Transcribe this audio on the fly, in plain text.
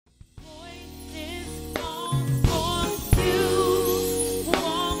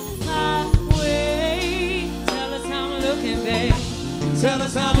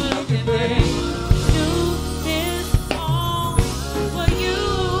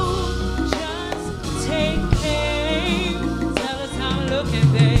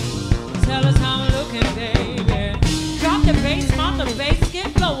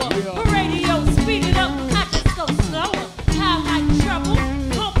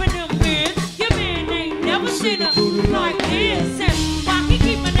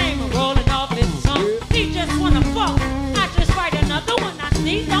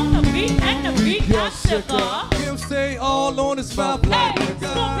sugar. Kim say all on his mouth like liquor.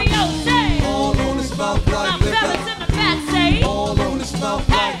 Scorpio say all on his mouth like liquor. fellas in the back say all on his mouth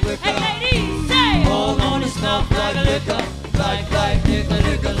like liquor. Hey, ladies say all on his mouth like liquor. Like liquor,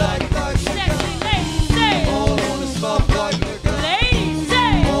 liquor, like sexy ladies say all on his mouth like liquor. Ladies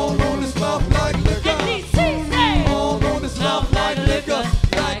say all on his mouth like liquor. And DC say all on his mouth like liquor.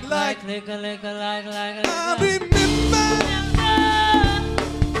 like liquor, like I remember.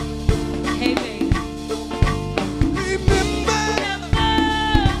 Hey baby, Remember.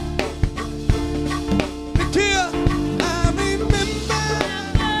 Nakia, I remember.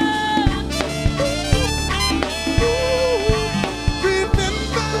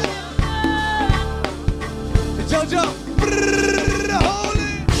 Remember. JoJo, hold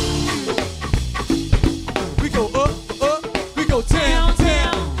it. We go up, we go down,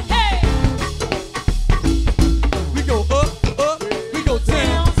 down. hey, We go up, we go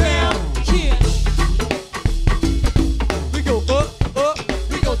down, down. yeah, We go up,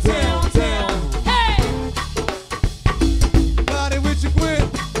 we go down, down. hey, Body with your Gwen,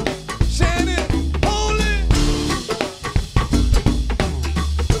 Shannon, hold it.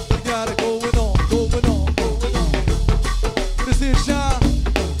 You got it going on, going on, going on. This is Sean,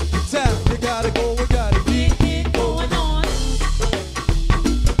 tap, you got it going, got it. it going on,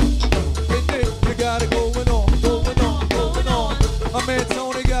 Hey, Nick, you got it going on, going on, going on. My man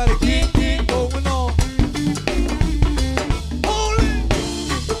Tony got it, get going on. Hold it.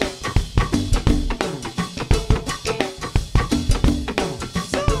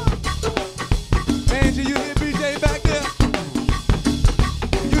 Angie, you hear BJ back there?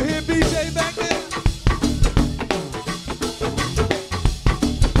 You hear BJ back there?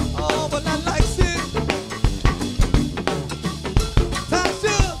 Oh, but I like it.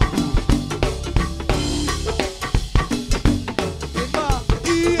 Tasha.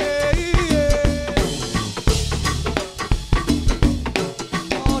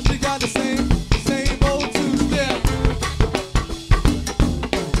 Oh, she got the same old two-step.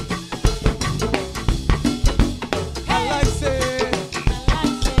 I like it.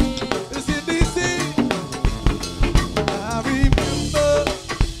 It's in DC. I remember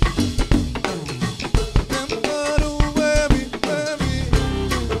the worry.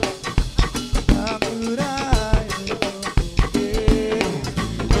 How could I forget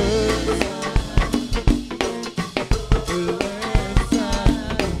the last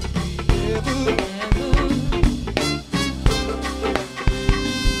time we ever.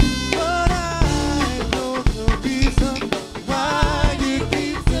 But I know the reason why you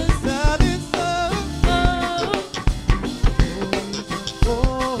keep the silence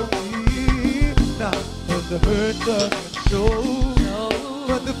for me. Now, but the hurt doesn't show,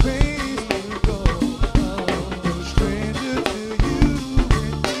 but the pain still goes. No stranger to you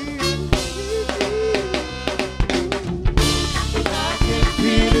and me. I can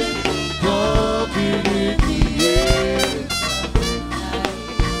feel it, bumping in the air.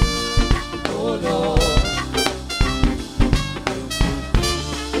 Oh Lord,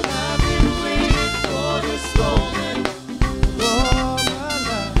 I've been waiting for this moment all my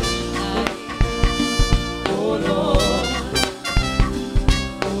life. Oh Lord,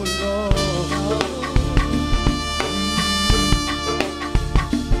 oh Lord,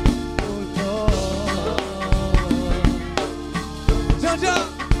 oh Lord. JoJo,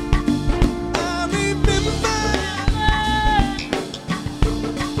 I remember.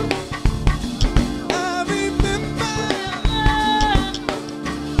 I remember.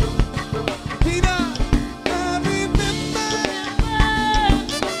 Tina, I remember.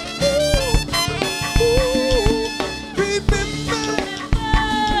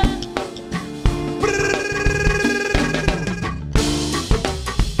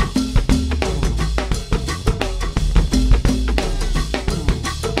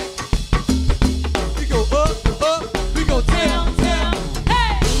 We go up, we go down, down.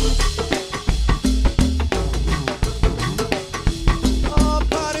 hey, Oh,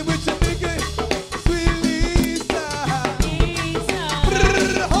 party with your nigga, sweet Lisa.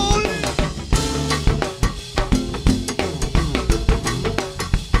 Hold it.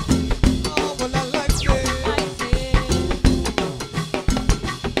 Oh, well, I like it.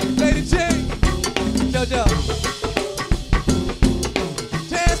 Lady J, JoJo,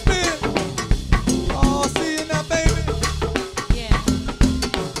 Jasmine. Oh, see you now, baby. yeah.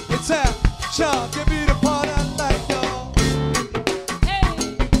 It's out. Sean, give me